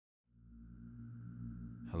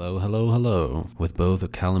Hello, hello, hello. With both the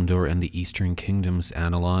Kalimdor and the Eastern Kingdoms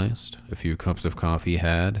analyzed, a few cups of coffee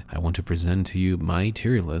had, I want to present to you my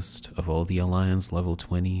tier list of all the Alliance level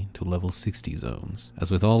 20 to level 60 zones.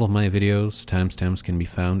 As with all of my videos, timestamps can be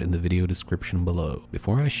found in the video description below.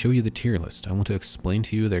 Before I show you the tier list, I want to explain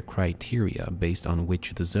to you their criteria based on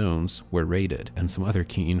which the zones were rated, and some other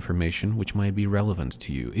key information which might be relevant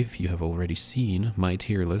to you if you have already seen my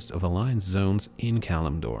tier list of Alliance zones in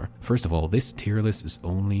Kalimdor. First of all, this tier list is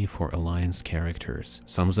only for Alliance characters.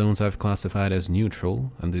 Some zones I've classified as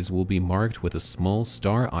neutral, and these will be marked with a small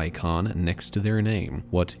star icon next to their name.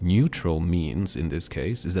 What neutral means in this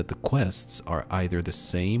case is that the quests are either the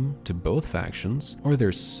same to both factions, or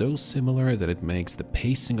they're so similar that it makes the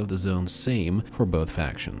pacing of the zone same for both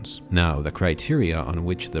factions. Now, the criteria on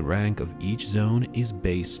which the rank of each zone is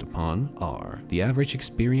based upon are the average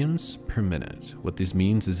experience per minute. What this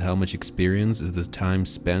means is how much experience is the time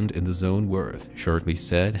spent in the zone worth. Shortly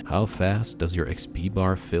said, how fast does your XP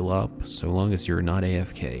bar fill up so long as you're not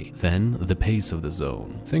AFK? Then the pace of the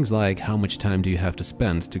zone. Things like how much time do you have to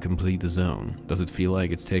spend to complete the zone? Does it feel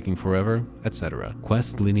like it's taking forever? Etc.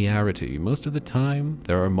 Quest linearity. Most of the time,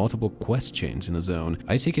 there are multiple quest chains in a zone.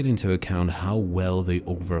 I take it into account how well they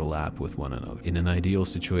overlap with one another. In an ideal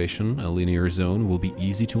situation, a linear zone will be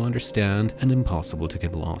easy to understand and impossible to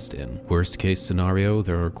get lost in. Worst case scenario,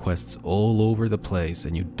 there are quests all over the place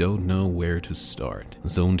and you don't know where to start.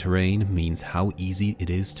 Zone terrain means how easy it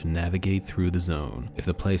is to navigate through the zone. If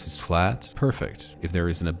the place is flat, perfect. If there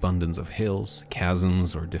is an abundance of hills,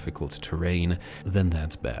 chasms, or difficult terrain, then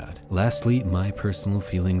that's bad. Lastly, my personal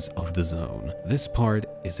feelings of the zone. This part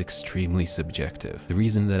is extremely subjective. The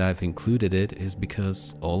reason that I've included it is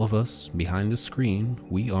because all of us behind the screen,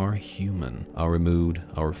 we are human. Our mood,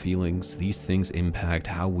 our feelings, these things impact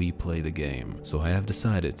how we play the game. So I have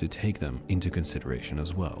decided to take them into consideration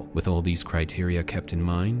as well. With all these criteria kept in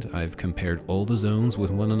mind, I've compared all the zones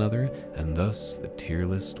with one another, and thus the tier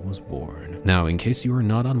list was born. Now, in case you are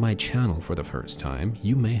not on my channel for the first time,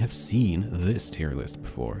 you may have seen this tier list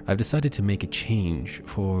before. I've decided to make a change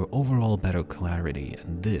for overall better clarity,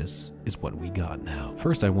 and this is what we got now.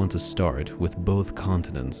 First, I want to start with both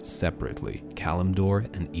continents separately,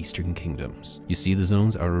 Kalimdor and Eastern Kingdoms. You see the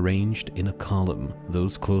zones are arranged in a column.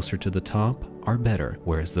 Those closer to the top are better,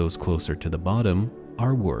 whereas those closer to the bottom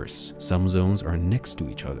are worse. Some zones are next to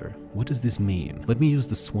each other. What does this mean? Let me use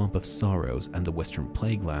the Swamp of Sorrows and the Western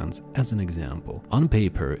Plaguelands as an example. On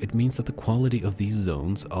paper, it means that the quality of these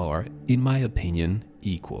zones are, in my opinion,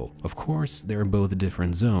 equal. Of course, they are both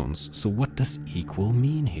different zones, so what does equal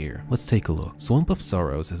mean here? Let's take a look. Swamp of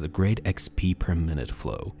Sorrows has a great XP per minute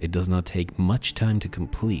flow. It does not take much time to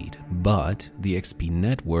complete, but the XP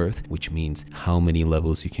net worth, which means how many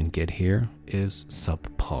levels you can get here, is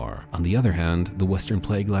subpar. On the other hand, the Western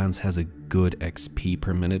Plaguelands has a good XP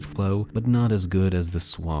per minute flow, but not as good as the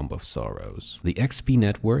Swamp of Sorrows. The XP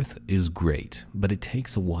net worth is great, but it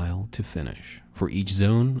takes a while to finish. For each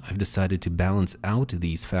zone, I've decided to balance out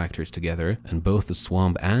these factors together, and both the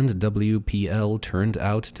Swamp and WPL turned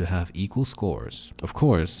out to have equal scores. Of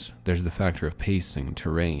course, there's the factor of pacing,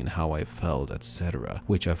 terrain, how I felt, etc.,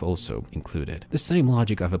 which I've also included. The same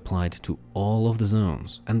logic I've applied to all of the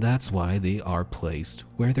zones, and that's why they are placed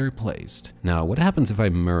where they're placed. Now, what happens if I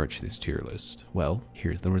merge this tier list? Well,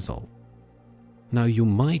 here's the result. Now, you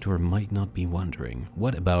might or might not be wondering,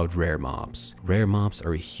 what about rare mobs? Rare mobs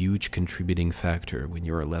are a huge contributing factor when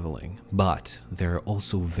you're leveling, but they're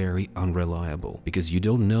also very unreliable because you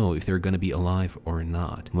don't know if they're gonna be alive or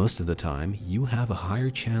not. Most of the time, you have a higher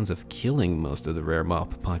chance of killing most of the rare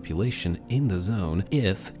mob population in the zone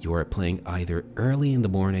if you are playing either early in the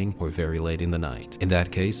morning or very late in the night. In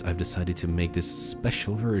that case, I've decided to make this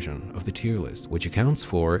special version of the tier list, which accounts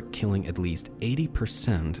for killing at least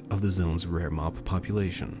 80% of the zone's rare mob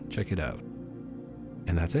population. Check it out.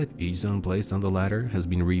 And that's it. Each zone placed on the ladder has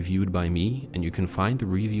been reviewed by me, and you can find the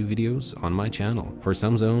review videos on my channel. For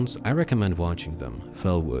some zones, I recommend watching them.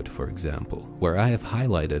 Fellwood, for example, where I have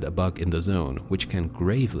highlighted a bug in the zone which can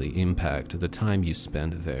gravely impact the time you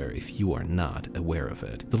spend there if you are not aware of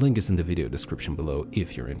it. The link is in the video description below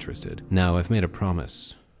if you're interested. Now, I've made a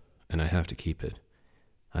promise, and I have to keep it.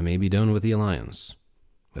 I may be done with the Alliance,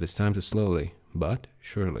 but it's time to slowly, but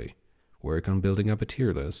surely, work on building up a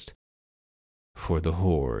tier list for the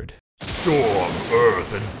Horde. Storm,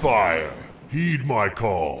 earth, and fire, heed my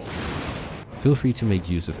call. Feel free to make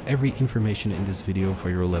use of every information in this video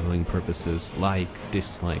for your leveling purposes, like,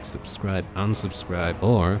 dislike, subscribe, unsubscribe,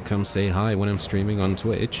 or come say hi when I'm streaming on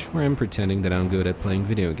Twitch, where I'm pretending that I'm good at playing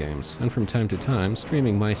video games, and from time to time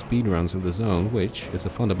streaming my speedruns of the zone, which is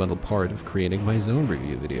a fundamental part of creating my zone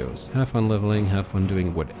review videos. Have fun leveling, have fun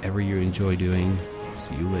doing whatever you enjoy doing,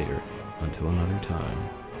 See you later. Until another time,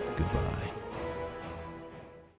 goodbye.